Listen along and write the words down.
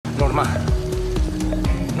Norma.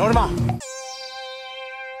 Norma.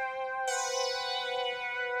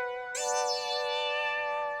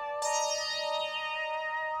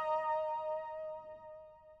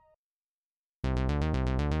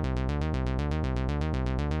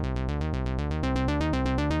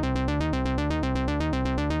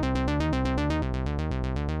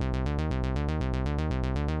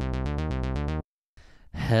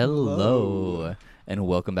 Hello, and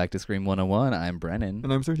welcome back to Scream 101. I'm Brennan,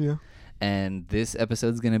 And I'm Sergio. and this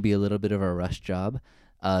episode's going to be a little bit of a rush job.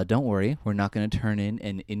 Don't worry, we're not going to turn in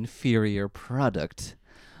an inferior product,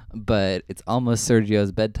 but it's almost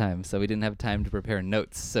Sergio's bedtime, so we didn't have time to prepare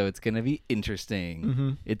notes, so it's going to be interesting.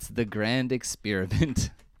 Mm-hmm. It's the grand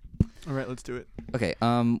experiment. All right, let's do it. Okay,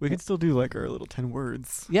 We could still do like our little 10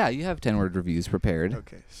 words. yeah, you have 10-word reviews prepared.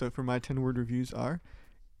 Okay, so for my 10-word reviews are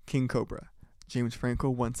King Cobra. James Franco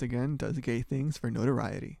once again does gay things for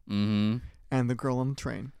notoriety. Mm-hmm. And The Girl on the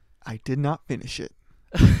Train. I did not finish it.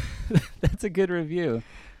 That's a good review.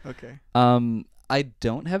 Okay. I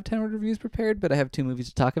don't have 10-word reviews prepared, but I have 2 movies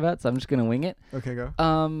to talk about, so I'm just going to wing it. Okay, go.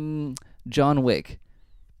 John Wick.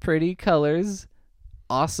 Pretty colors,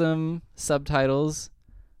 awesome subtitles,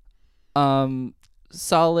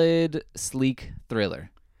 solid, sleek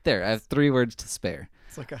thriller. There, I have 3 words to spare.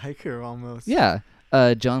 It's like a haiku almost. Yeah.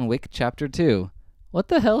 John Wick Chapter 2. What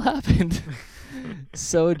the hell happened?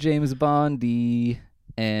 So James Bondy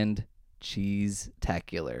and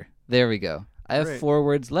cheese-tacular. There we go. I have Great. 4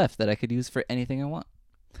 words left that I could use for anything I want.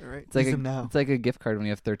 All right, It's like use them now. It's like a gift card when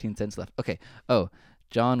you have 13 cents left. Okay. Oh,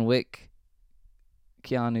 John Wick,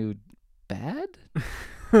 Keanu, bad?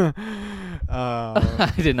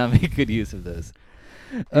 I did not make good use of those.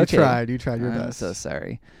 You tried your I'm best. so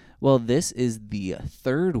sorry. Well, this is the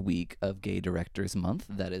 3rd week of Gay Directors Month.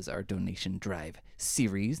 That is our donation drive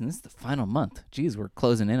series, and this is the final month. Geez, we're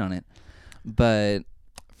closing in on it. But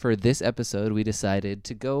for this episode, we decided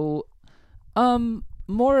to go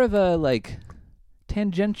more of a like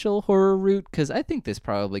tangential horror route, because I think this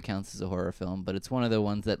probably counts as a horror film, but it's one of the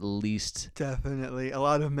ones that least. Definitely. A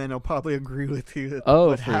lot of men will probably agree with you that Oh,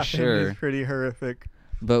 what for happened sure. is pretty horrific.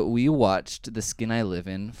 But we watched The Skin I Live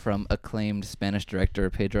In from acclaimed Spanish director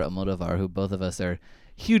Pedro Almodovar, who both of us are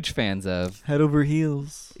huge fans of. Head over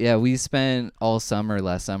heels. Yeah, we spent all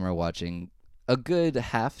last summer watching a good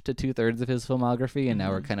half to 2/3 of his filmography, and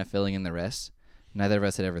now we're kind of filling in the rest. Neither of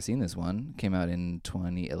us had ever seen this one. Came out in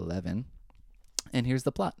 2011. And here's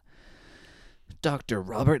the plot. Dr.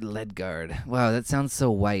 Robert Ledgard. Wow, that sounds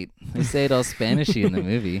so white. They say it all Spanishy in the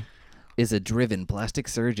movie. Is a driven plastic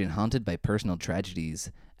surgeon haunted by personal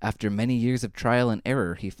tragedies. After many years of trial and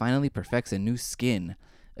error, he finally perfects a new skin,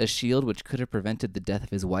 a shield which could have prevented the death of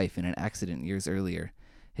his wife in an accident years earlier.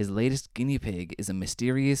 His latest guinea pig is a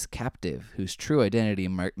mysterious captive whose true identity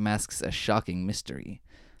masks a shocking mystery.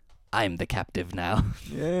 I'm the captive now.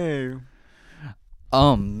 Yay.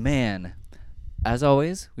 Oh, man. As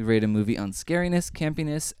always, we rate a movie on scariness,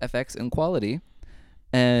 campiness, FX, and quality.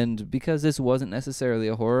 And because this wasn't necessarily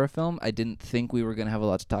a horror film, I didn't think we were going to have a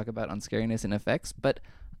lot to talk about on scariness and effects, but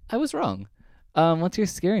I was wrong. What's your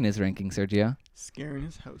scariness ranking, Sergio?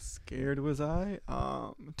 Scariness? How scared was I?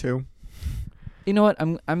 2. You know what?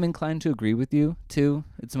 I'm inclined to agree with you, too.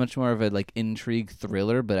 It's much more of a like intrigue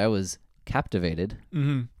thriller, but I was captivated.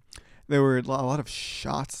 Mm-hmm. There were a lot of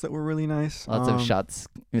shots that were really nice. Lots of shots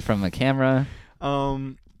from a camera.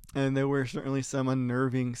 And there were certainly some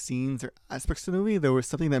unnerving scenes or aspects to the movie. There was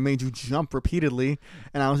something that made you jump repeatedly.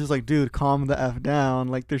 And I was just like, dude, calm the F down.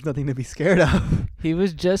 Like, there's nothing to be scared of. He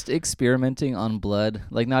was just experimenting on blood,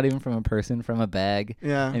 like not even from a person, from a bag.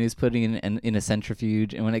 Yeah. And he was putting it in a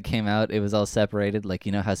centrifuge. And when it came out, it was all separated, like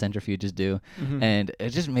you know how centrifuges do. Mhm. And it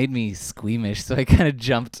just made me squeamish. So I kind of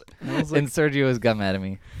jumped. And I was like, And Sergio was got mad at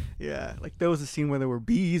me. yeah. Like, there was a scene where there were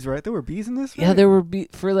bees, right? There were bees in this? Yeah, right? there were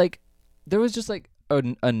there was just like a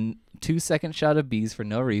 2-second shot of bees for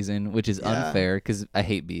no reason, which is Yeah. unfair because I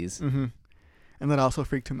hate bees. Mm-hmm. And that also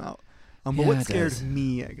freaked him out. But Yeah, what it scared does.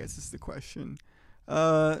 me, I guess, is the question.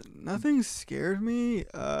 Nothing scared me.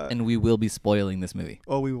 And we will be spoiling this movie.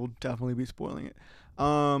 Oh, we will definitely be spoiling it.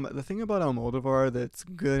 The thing about Almodovar that's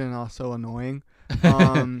good and also annoying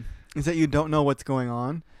is that you don't know what's going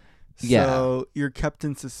on. Yeah. So you're kept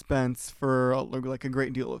in suspense for like a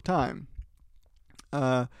great deal of time.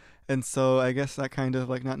 And so I guess that kind of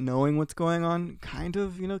like not knowing what's going on kind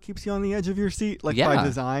of, keeps you on the edge of your seat, like by Yeah.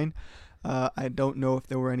 design. I don't know if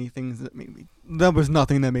there were any things that made me, there was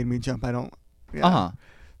nothing that made me jump. Yeah. Uh-huh.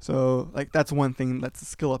 So like that's one thing that's a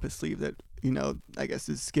skill up his sleeve that, I guess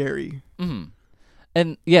is scary. Mm-hmm.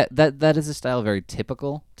 And yeah, that is a style very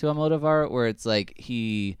typical to Almodovar, where it's like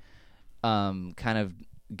he kind of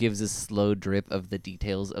gives a slow drip of the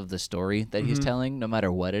details of the story that he's telling, no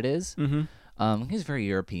matter what it is. He's very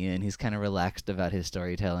European. He's kind of relaxed about his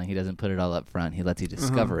storytelling. He doesn't put it all up front. He lets you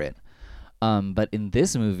discover it. But in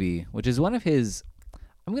this movie, which is one of his,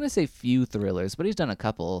 I'm going to say few thrillers, but he's done a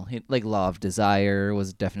couple. Like Law of Desire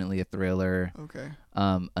was definitely a thriller. Okay.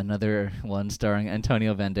 Another one starring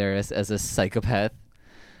Antonio Banderas as a psychopath.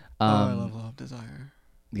 I love Law of Desire.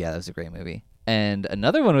 Yeah, that was a great movie. And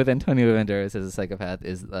another one with Antonio Banderas as a psychopath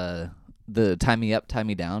is the Tie Me Up, Tie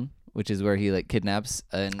Me Down, which is where he like kidnaps.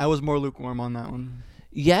 I was more lukewarm on that one.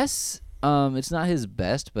 Yes, it's not his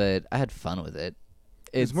best, but I had fun with it.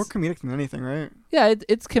 It's more comedic than anything, right? Yeah,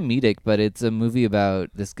 it's comedic, but it's a movie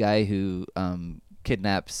about this guy who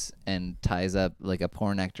kidnaps and ties up like a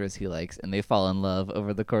porn actress he likes, and they fall in love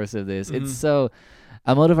over the course of this. It's so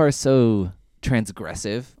Almodovar's so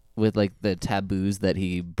transgressive with like the taboos that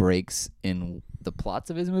he breaks in the plots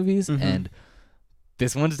of his movies, and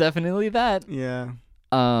this one's definitely that. Yeah.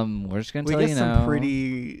 We're just gonna tell you now. We get some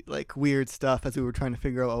pretty like weird stuff as we were trying to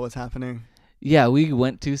figure out what was happening. Yeah, we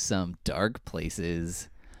went to some dark places.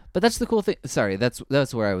 But that's the cool thing. Sorry, that's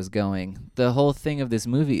where I was going. The whole thing of this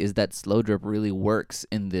movie is that slow drip really works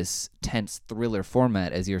in this tense thriller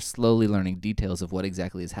format as you're slowly learning details of what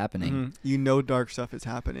exactly is happening. You know dark stuff is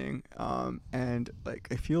happening. And like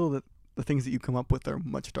I feel that the things that you come up with are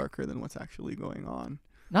much darker than what's actually going on.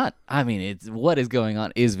 It's what is going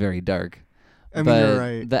on is very dark. I mean, but you're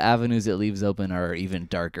right. The avenues it leaves open are even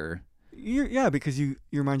darker. Yeah, because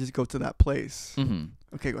your mind just goes to that place.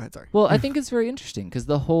 Okay, go ahead. Sorry. Well, I think it's very interesting because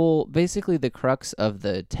basically the crux of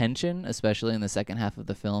the tension, especially in the second half of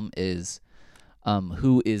the film, is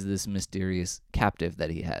who is this mysterious captive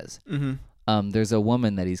that he has. There's a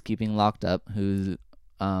woman that he's keeping locked up who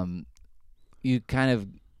you kind of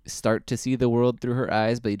start to see the world through her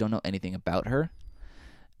eyes, but you don't know anything about her.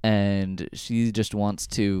 And she just wants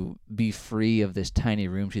to be free of this tiny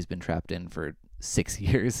room she's been trapped in for 6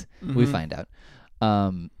 years. We find out.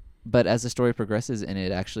 But as the story progresses and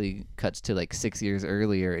it actually cuts to like 6 years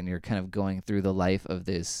earlier and you're kind of going through the life of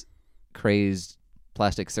this crazed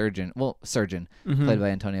plastic surgeon played by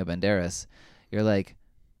Antonio Banderas, you're like,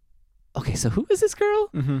 okay, so who is this girl?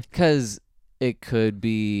 Because it could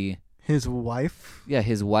be his wife. Yeah,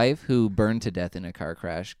 his wife who burned to death in a car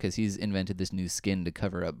crash because he's invented this new skin to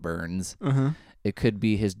cover up burns. It could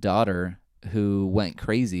be his daughter who went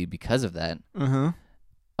crazy because of that.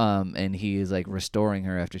 And he is like restoring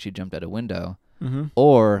her after she jumped out a window.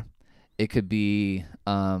 Or it could be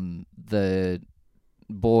the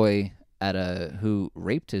boy who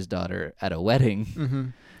raped his daughter at a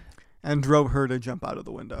wedding. And drove her to jump out of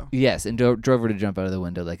the window. Yes, and drove her to jump out of the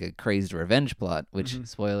window like a crazed revenge plot, which,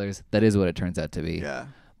 spoilers, that is what it turns out to be. Yeah.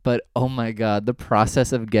 But, oh my God, the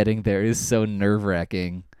process of getting there is so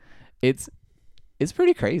nerve-wracking. It's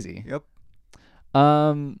pretty crazy. Yep.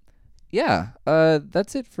 Yeah,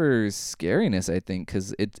 that's it for scariness, I think,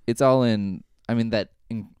 because it's all in,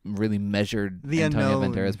 really measured the Antonio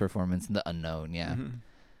unknown. Banderas performance and the unknown, yeah.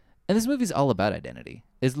 And this movie's all about identity.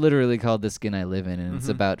 It's literally called The Skin I Live In, and it's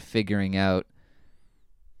about figuring out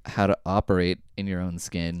how to operate in your own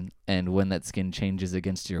skin, and when that skin changes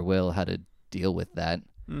against your will, how to deal with that.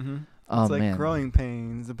 Oh, It's like man. growing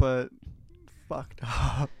pains, but fucked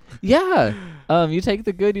up. Yeah. You take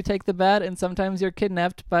the good, you take the bad, and sometimes you're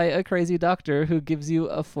kidnapped by a crazy doctor who gives you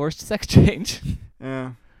a forced sex change.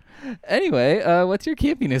 Yeah. Anyway, what's your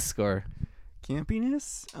campiness score?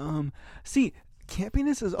 Campiness? See,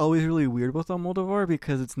 campiness is always really weird with Almodovar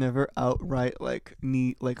because it's never outright like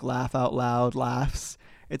neat, like laugh out loud laughs.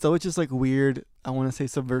 It's always just like weird, I want to say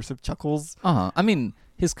subversive chuckles.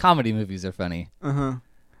 His comedy movies are funny.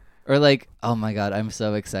 Or like, oh my God, I'm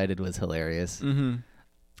so excited was hilarious. I'm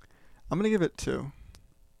gonna give it 2.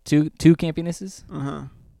 Two campinesses?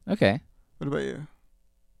 Okay. What about you?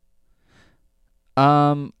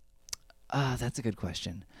 That's a good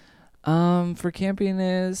question. For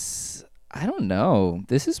campiness, I don't know.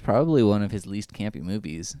 This is probably one of his least campy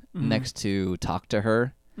movies, next to Talk to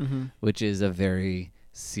Her, which is a very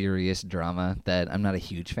serious drama that I'm not a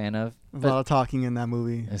huge fan of. There's a lot of talking in that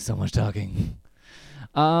movie. There's so much talking.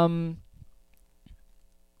 You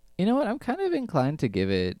know what? I'm kind of inclined to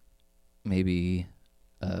give it maybe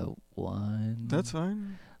a 1. That's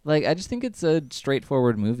fine. Like, I just think it's a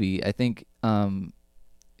straightforward movie. I think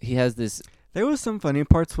he has this... There was some funny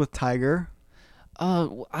parts with Tiger.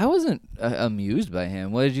 I wasn't amused by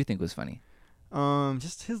him. What did you think was funny?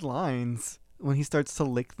 Just his lines when he starts to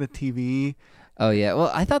lick the TV. Oh, yeah.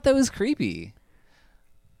 Well, I thought that was creepy.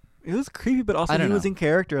 It was creepy, but also he was in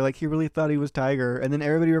character. Like, he really thought he was Tiger, and then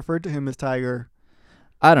everybody referred to him as Tiger.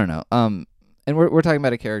 I don't know. and we're talking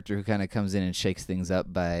about a character who kind of comes in and shakes things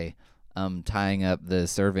up by tying up the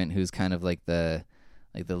servant who's kind of like the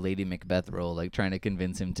Lady Macbeth role, like trying to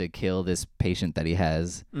convince him to kill this patient that he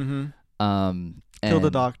has. Mm-hmm. Kill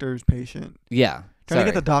the doctor's patient. Yeah. Trying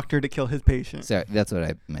to get the doctor to kill his patient. Sorry, that's what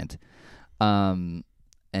I meant. And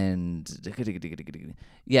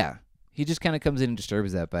yeah, he just kind of comes in and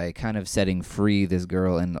disturbs that by kind of setting free this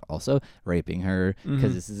girl and also raping her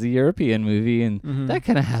because this is a European movie and that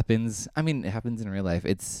kind of happens. I mean, it happens in real life.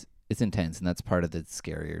 It's intense, and that's part of the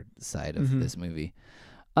scarier side of this movie.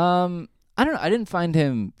 I don't know. I didn't find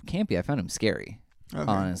him campy. I found him scary,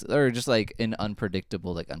 honestly, or just like an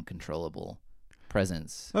unpredictable, like uncontrollable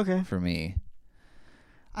presence. For me.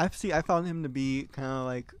 I found him to be kind of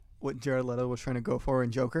like what Jared Leto was trying to go for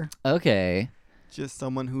in Joker. Okay. Just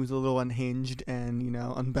someone who's a little unhinged and,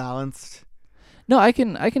 unbalanced. No, I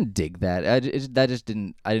can dig that. I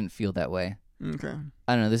didn't feel that way. Okay.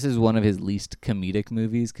 I don't know. This is one of his least comedic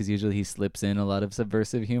movies because usually he slips in a lot of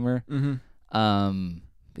subversive humor.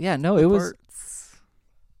 Yeah, no, it was. Farts.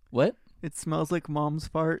 What? It smells like mom's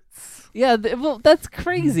farts. Yeah, well, that's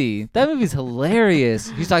crazy. That movie's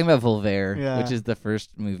hilarious. He's talking about Voltaire, which is the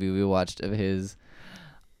first movie we watched of his.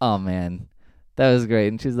 Oh man, that was great.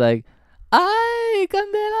 And she's like, "Ay,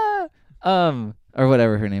 Candela," or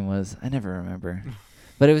whatever her name was. I never remember,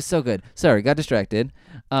 but it was so good. Sorry, got distracted.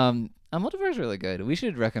 Multiverse is really good. We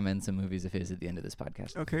should recommend some movies of his at the end of this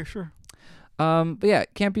podcast. Okay, sure. But yeah,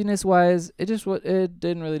 campiness wise, it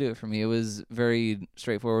didn't really do it for me. It was very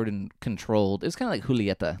straightforward and controlled. It was kind of like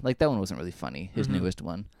Julieta. Like that one wasn't really funny. His newest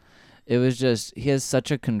one. It was just he has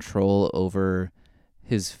such a control over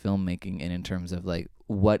his filmmaking and in terms of like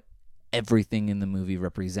what everything in the movie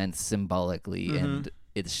represents symbolically and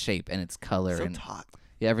its shape and its color so and taut.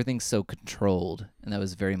 Yeah, everything's so controlled, and that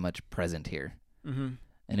was very much present here. And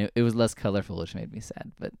it was less colorful, which made me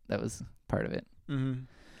sad, but that was part of it.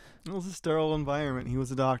 It was a sterile environment. He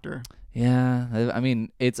was a doctor. Yeah, I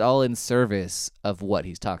mean, it's all in service of what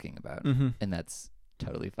he's talking about, and that's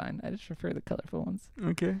totally fine. I just prefer the colorful ones.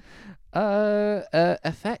 Okay.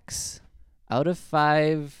 Effects. Out of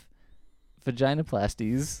 5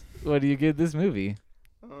 vaginoplasties, what do you give this movie?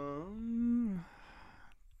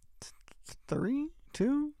 3,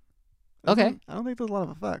 2. Okay. I don't think there's a lot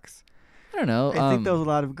of effects. I don't know. I think there was a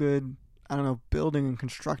lot of good, building and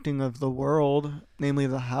constructing of the world, namely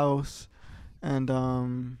the house.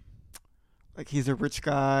 And, like, he's a rich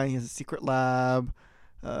guy. He has a secret lab.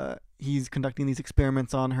 He's conducting these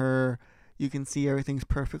experiments on her. You can see everything's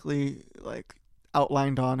perfectly, like,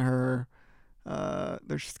 outlined on her.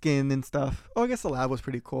 Their skin and stuff. Oh, I guess the lab was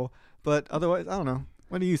pretty cool. But otherwise, I don't know.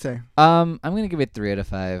 What do you say? I'm going to give it 3 out of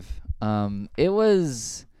 5. It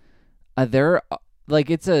was...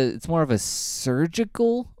 it's more of a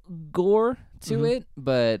surgical gore to it,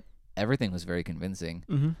 but everything was very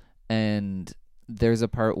convincing. And there's a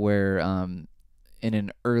part where in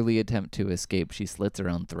an early attempt to escape, she slits her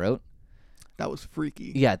own throat. That was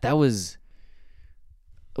freaky. Yeah,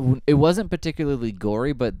 it wasn't particularly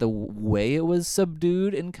gory, but the way it was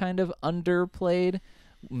subdued and kind of underplayed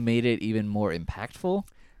made it even more impactful.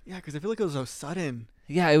 Yeah, because I feel like it was so sudden.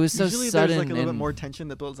 Yeah, it was Usually so sudden. There's like a little bit more tension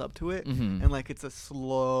that builds up to it, and like it's a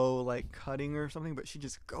slow like cutting or something, but she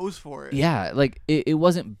just goes for it. Yeah, like it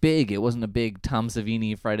wasn't big. It wasn't a big Tom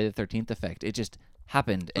Savini Friday the 13th effect. It just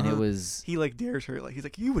happened, and it was. He like dares her, like he's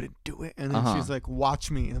like, "You wouldn't do it," and then she's like,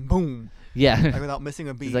 "Watch me," and boom. Yeah, like without missing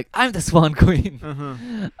a beat. He's like, "I'm the Swan Queen."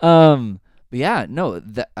 But yeah, no,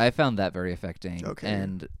 I found that very affecting. Okay.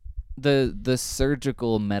 And the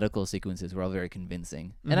surgical medical sequences were all very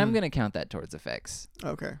convincing, and I'm gonna count that towards effects.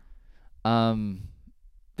 Okay. But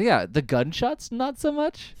yeah, the gunshots not so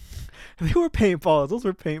much. They were paintballs. Those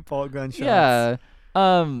were paintball gunshots. Yeah.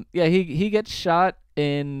 Yeah. He gets shot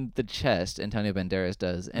in the chest. Antonio Banderas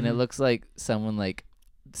does, and it looks like someone like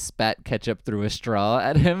spat ketchup through a straw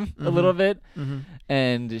at him a little bit,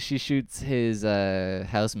 and she shoots his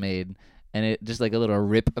housemaid. And it just like a little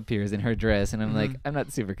rip appears in her dress, and I'm like, I'm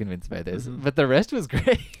not super convinced by this, but the rest was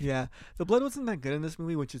great. Yeah, the blood wasn't that good in this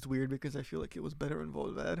movie, which is weird because I feel like it was better in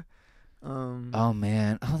Voltaire. Oh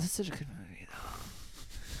man, that's such a good movie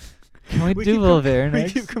though. Can we do Voltaire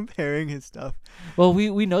next? We keep comparing his stuff. Well,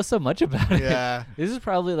 we know so much about it. Yeah, this is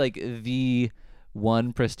probably like the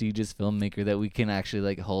one prestigious filmmaker that we can actually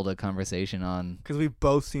like hold a conversation on, because we've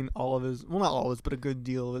both seen all of his, well, not all of his, but a good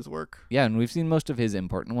deal of his work. Yeah, and we've seen most of his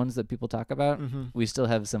important ones that people talk about. We still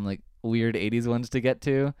have some like weird 80s ones to get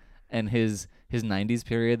to, and his 90s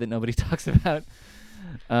period that nobody talks about.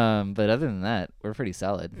 But other than that, we're pretty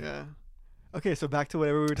solid. Yeah. Okay, so back to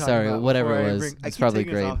whatever we were talking about. Sorry, whatever it was. It's probably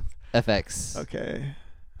great. FX. Okay.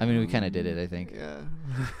 I mean, we kind of did it, I think. Yeah.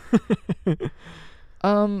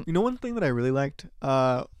 You know, one thing that I really liked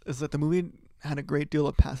is that the movie had a great deal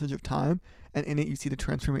of passage of time, and in it you see the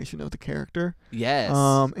transformation of the character. Yes.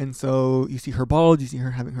 And so you see her bald, you see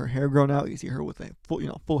her having her hair grown out, you see her with a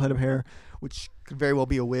full head of hair, which could very well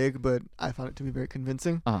be a wig, but I found it to be very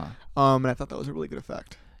convincing. And I thought that was a really good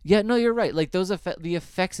effect. Yeah, no, you're right. Like the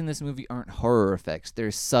effects in this movie aren't horror effects.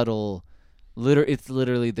 They're subtle. It's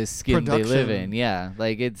literally the skin they live in. Production. Yeah,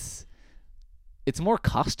 like it's more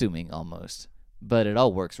costuming almost, but it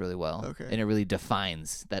all works really well. Okay. And it really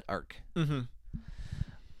defines that arc. Mm-hmm.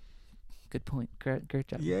 Good point. Great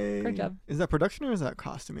job. Yay. Great job. Is that production or is that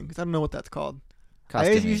costuming? Because I don't know what that's called.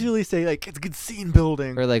 Costuming. I usually say, like, it's good scene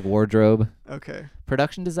building. Or like wardrobe. Okay.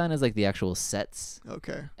 Production design is like the actual sets,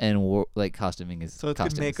 Okay. and like costuming is So it's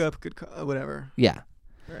costumes. good makeup, good whatever. Yeah.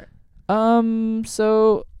 Right.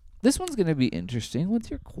 So this one's gonna be interesting. What's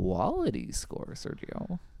your quality score,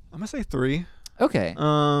 Sergio? I'm going to say 3. Okay.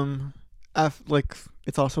 Like,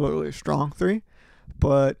 it's also a really strong 3,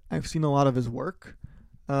 but I've seen a lot of his work,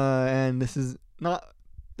 and this is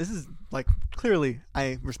like, clearly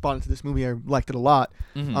I responded to this movie. I liked it a lot,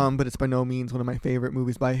 Mhm. but it's by no means one of my favorite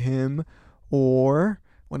movies by him or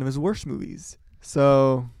one of his worst movies.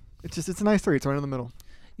 So it's a nice 3. It's right in the middle.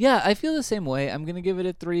 Yeah, I feel the same way. I'm gonna give it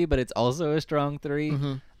a 3, but it's also a strong 3.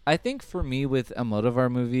 Mm-hmm. I think for me with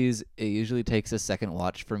Almodovar movies, it usually takes a second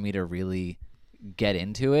watch for me to really get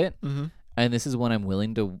into it. Mm-hmm. And this is one I'm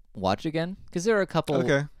willing to watch again because there are a couple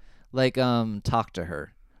Okay. like Talk to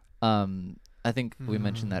Her. I think we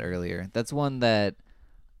mentioned that earlier. That's one that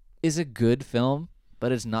is a good film,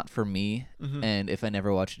 but it's not for me. Mm-hmm. And if I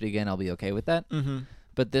never watch it again, I'll be okay with that. Mm-hmm.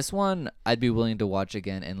 But this one, I'd be willing to watch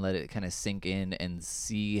again and let it kind of sink in and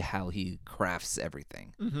see how he crafts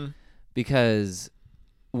everything. Mm-hmm. Because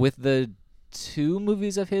with the 2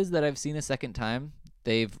 movies of his that I've seen a second time,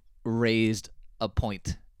 they've raised a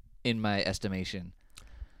point in my estimation.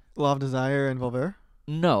 Law of Desire and Volver.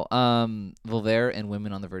 No, Voltaire and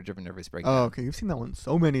Women on the Verge of a Nervous Breakdown. Oh, okay. You've seen that one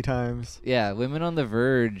so many times. Yeah, Women on the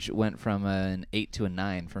Verge went from an 8 to a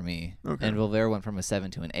 9 for me, Okay. and Voltaire went from a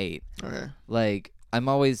 7 to an 8. Okay. Like, I'm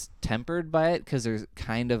always tempered by it because they're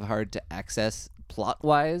kind of hard to access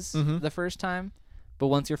plot-wise Mhm. the first time, but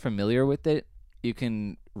once you're familiar with it, you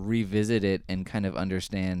can revisit it and kind of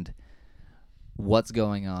understand what's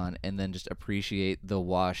going on, and then just appreciate the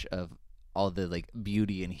wash of all the like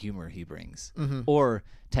beauty and humor he brings, Mm-hmm. or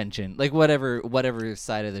tension, like whatever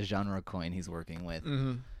side of the genre coin he's working with.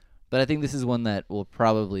 Mm-hmm. But I think this is one that will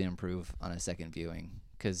probably improve on a second viewing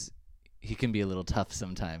because he can be a little tough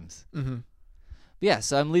sometimes. Mm-hmm. But yeah,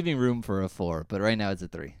 so I'm leaving room for a 4, but right now it's a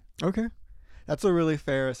 3. Okay. That's a really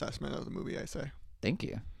fair assessment of the movie, I say. Thank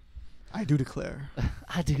you. I do declare.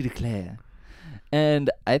 I do declare. And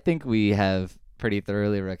I think we have pretty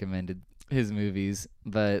thoroughly recommended his movies,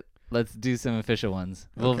 but let's do some official ones.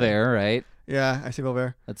 Okay. Voltaire, right? Yeah, I say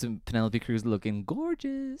Volver. That's Penelope Cruz looking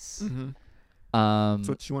gorgeous. Mm-hmm. Um, That's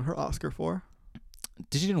what she won her Oscar for.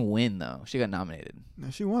 she didn't win though. She got nominated. No,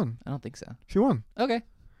 she won. I don't think so. She won. Okay.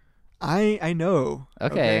 I know.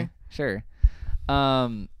 Okay. Sure.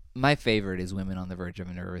 My favorite is Women on the Verge of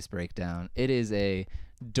a Nervous Breakdown. It is a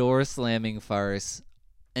door slamming farce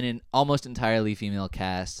and an almost entirely female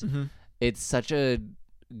cast. Mm-hmm. It's such a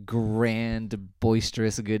grand,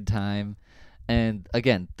 boisterous, good time. And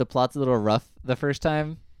again, the plot's a little rough the first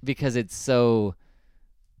time because it's so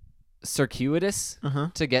circuitous Uh-huh.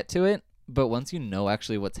 to get to it. But once you know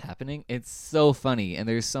actually what's happening, it's so funny. And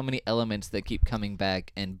there's so many elements that keep coming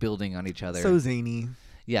back and building on each other. So zany.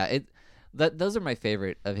 Yeah, those are my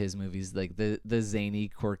favorite of his movies, like the zany,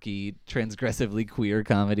 quirky, transgressively queer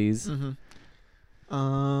comedies. Mm-hmm.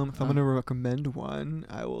 If I'm gonna recommend one,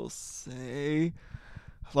 I will say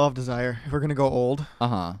Law of Desire. If we're gonna go old,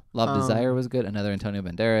 Love Desire was good. Another Antonio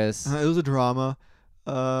Banderas. it was a drama.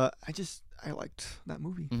 I liked that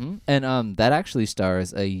movie. Mm-hmm. And that actually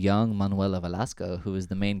stars a young Manuela Velasco, who is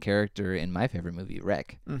the main character in my favorite movie,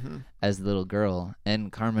 Wreck, Mm-hmm. as the little girl.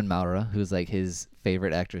 And Carmen Maura, who's like his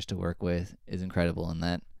favorite actress to work with, is incredible in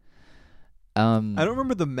that. I don't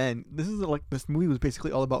remember the men. This movie was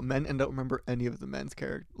basically all about men, and I don't remember any of the men's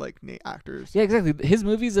actors. Yeah, exactly. His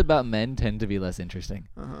movies about men tend to be less interesting.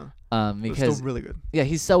 Uh-huh. But Because still really good. yeah,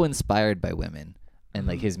 he's so inspired by women and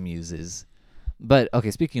like Mhm. his muses. But okay,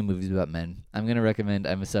 speaking of movies about men, I'm gonna recommend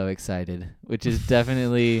I'm So Excited, which is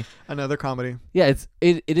definitely Another comedy. yeah,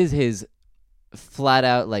 it is his flat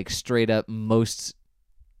out like straight up most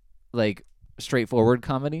like straightforward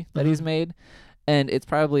comedy that he's Mhm. made. And it's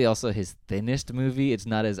probably also his thinnest movie. It's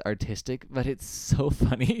not as artistic, but it's so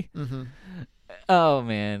funny. Mm-hmm. Oh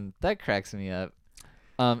man, that cracks me up.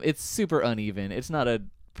 It's super uneven. It's not a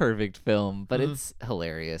perfect film, but it's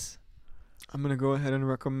hilarious. I'm gonna go ahead and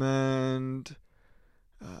recommend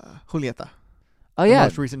Julieta. Oh The yeah,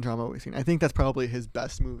 most recent drama we've seen. I think that's probably his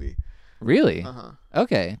best movie. really? Uh-huh.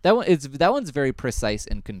 Okay, that one's very precise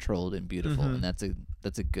and controlled and beautiful, and that's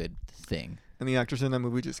a good thing. And the actress in that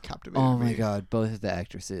movie just captivated Oh me. my god, both of the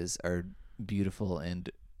actresses are beautiful and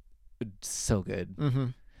so good. Mm-hmm.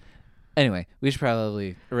 Anyway, we should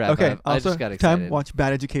probably wrap Okay. up. I Also, just got excited. time watch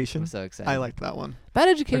Bad Education. I'm so excited. I liked that one. Bad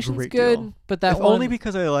Education's great good, deal. but that If one only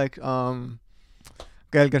because I like Gael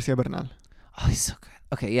Garcia Bernal. oh, he's so good.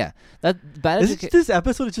 Okay, yeah, that Bad Education. This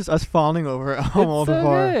episode is just us falling over Almodovar.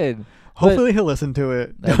 so good. Hopefully he'll listen to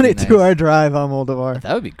it. That'd be Donate to nice. our drive, Almodovar.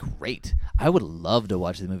 That would be great. I would love to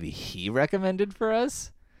watch the movie he recommended for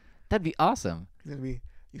us. That'd be awesome. It's gonna be.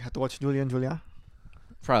 You have to watch Julia and Julia.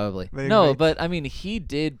 Probably. Very No, great. but I mean, he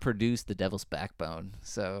did produce The Devil's Backbone,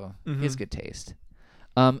 so he has Mhm. good taste.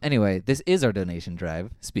 Anyway, this is our donation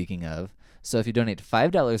drive, speaking of. So if you donate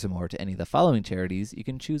 $5 or more to any of the following charities, you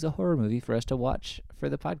can choose a horror movie for us to watch for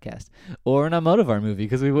the podcast. Or an Almodovar movie,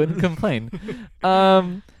 because we wouldn't complain.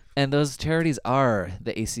 And those charities are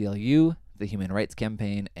the ACLU, the Human Rights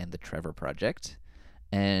Campaign, and the Trevor Project.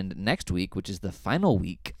 And next week, which is the final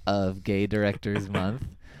week of Gay Directors Month,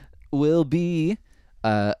 will be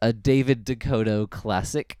a David Dakota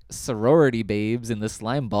classic, Sorority Babes in the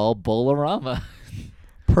Slime Ball Bolorama.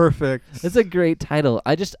 Perfect. It's a great title.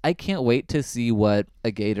 I can't wait to see what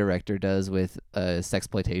a gay director does with a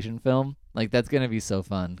sexploitation film. Like, that's going to be so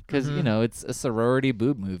fun. Because, you know, it's a sorority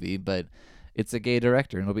boob movie, but it's a gay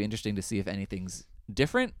director. And it'll be interesting to see if anything's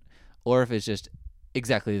different or if it's just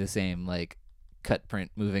exactly the same, like, cut print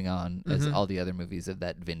moving on as all the other movies of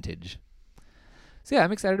that vintage. So, yeah,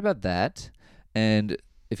 I'm excited about that. And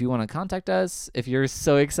if you want to contact us, if you're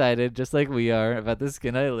so excited, just like we are, about the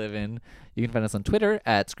skin I live in, you can find us on Twitter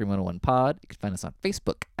at Scream101pod. You can find us on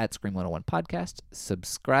Facebook at Scream101 Podcast.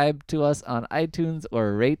 Subscribe to us on iTunes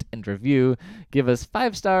or rate and review. Give us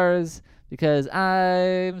 5 stars because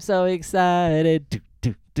I'm so excited.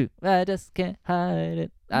 I just can't hide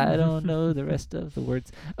it. I don't know the rest of the words.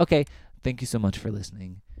 Okay, thank you so much for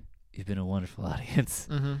listening. You've been a wonderful audience.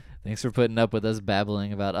 Thanks for putting up with us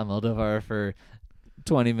babbling about Almodovar for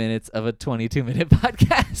 20 minutes of a 22-minute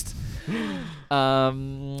podcast.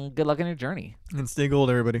 Good luck on your journey. And stay gold,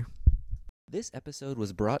 everybody. This episode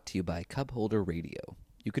was brought to you by Cupholder Radio.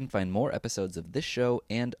 You can find more episodes of this show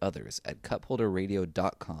and others at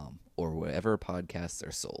cupholderradio.com or wherever podcasts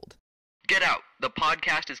are sold. Get out! The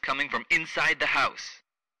podcast is coming from inside the house.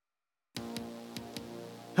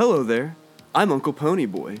 Hello there. I'm Uncle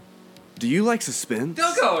Ponyboy. Do you like suspense?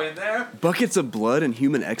 Don't go in there. Buckets of blood and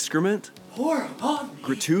human excrement? Pour upon me.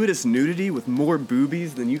 Gratuitous nudity with more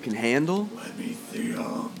boobies than you can handle? Let me see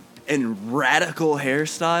 'em. And radical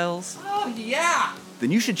hairstyles? Oh, yeah.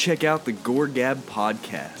 Then you should check out the Gore Gab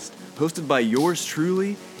podcast, hosted by yours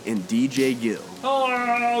truly and DJ Gill.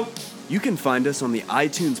 Hello. You can find us on the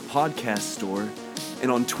iTunes podcast store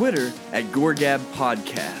and on Twitter at GoreGab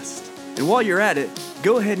Podcast. And while you're at it,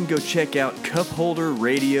 go ahead and go check out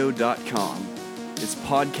cupholderradio.com. It's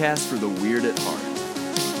podcast for the weird at heart.